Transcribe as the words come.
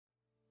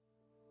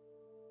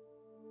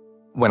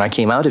When I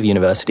came out of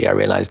university, I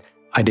realized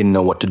I didn't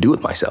know what to do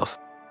with myself.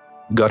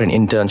 Got an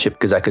internship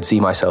because I could see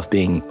myself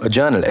being a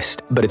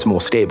journalist, but it's more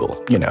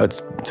stable.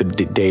 It's a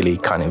daily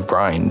kind of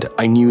grind.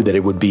 I knew that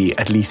it would be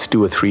at least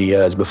 2 or 3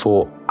 years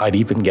before I'd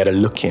even get a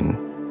look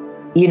in.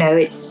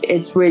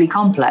 It's really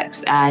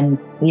complex. And,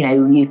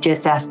 you've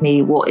just asked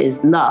me what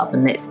is love.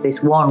 And it's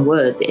this one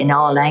word that in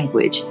our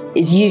language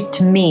is used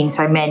to mean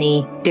so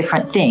many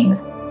different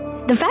things.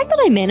 The fact that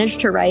I managed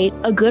to write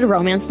a good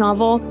romance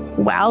novel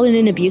while in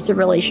an abusive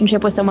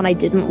relationship with someone I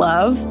didn't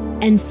love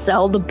and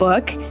sell the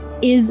book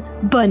is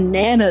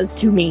bananas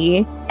to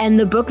me. And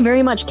the book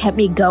very much kept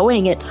me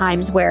going at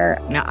times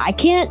where I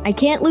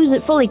can't lose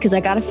it fully because I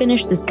got to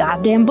finish this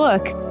goddamn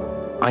book.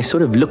 I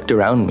sort of looked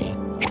around me.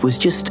 It was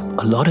just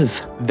a lot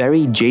of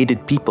very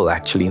jaded people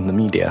actually in the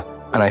media.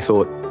 And I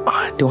thought,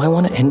 do I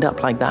want to end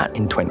up like that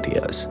in 20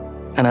 years?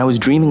 And I was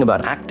dreaming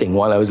about acting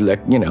while I was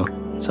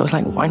so I was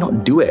like, why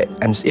not do it?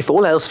 And if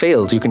all else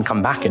fails, you can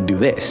come back and do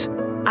this.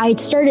 I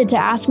started to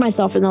ask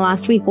myself in the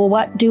last week, well,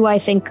 what do I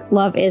think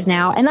love is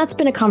now? And that's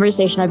been a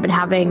conversation I've been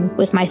having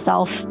with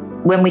myself.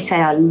 When we say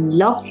I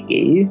love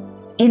you,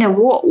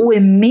 what we're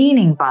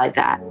meaning by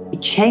that,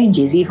 it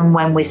changes even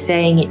when we're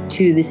saying it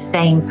to the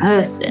same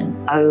person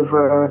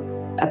over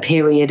a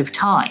period of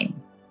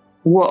time.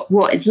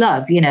 What is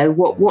love?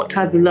 What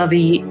type of love are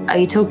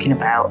you talking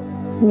about?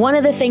 One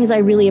of the things I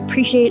really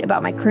appreciate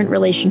about my current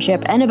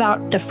relationship and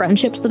about the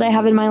friendships that I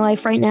have in my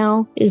life right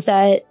now is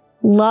that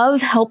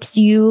love helps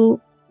you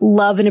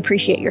love and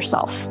appreciate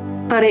yourself.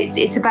 But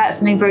it's about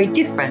something very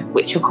different,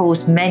 which of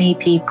course many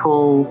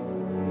people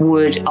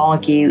would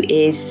argue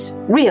is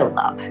real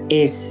love,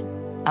 is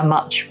a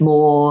much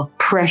more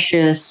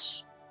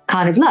precious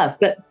kind of love.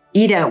 But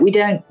we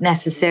don't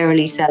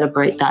necessarily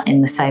celebrate that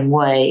in the same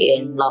way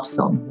in love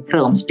songs and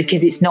films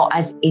because it's not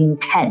as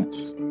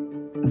intense.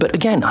 But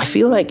again, I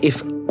feel like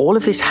if all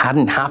of this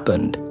hadn't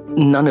happened,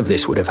 none of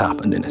this would have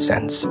happened in a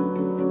sense.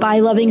 By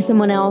loving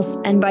someone else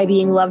and by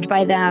being loved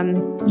by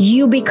them,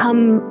 you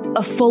become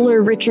a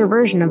fuller, richer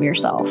version of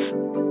yourself.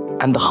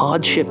 And the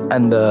hardship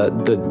and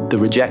the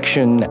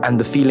rejection and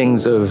the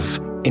feelings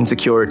of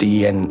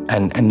insecurity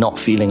and not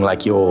feeling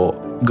like you're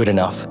good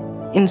enough,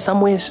 in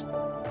some ways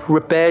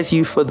prepares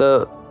you for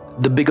the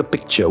bigger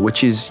picture,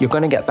 which is you're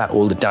going to get that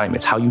all the time.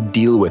 It's how you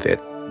deal with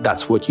it.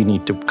 That's what you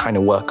need to kind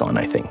of work on,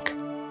 I think.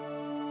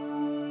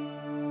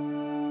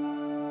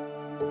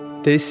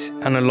 This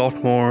and a lot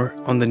more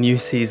on the new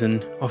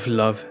season of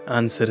Love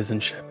and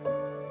Citizenship.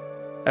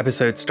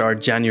 Episodes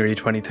start January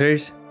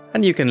 23rd,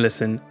 and you can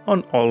listen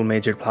on all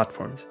major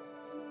platforms.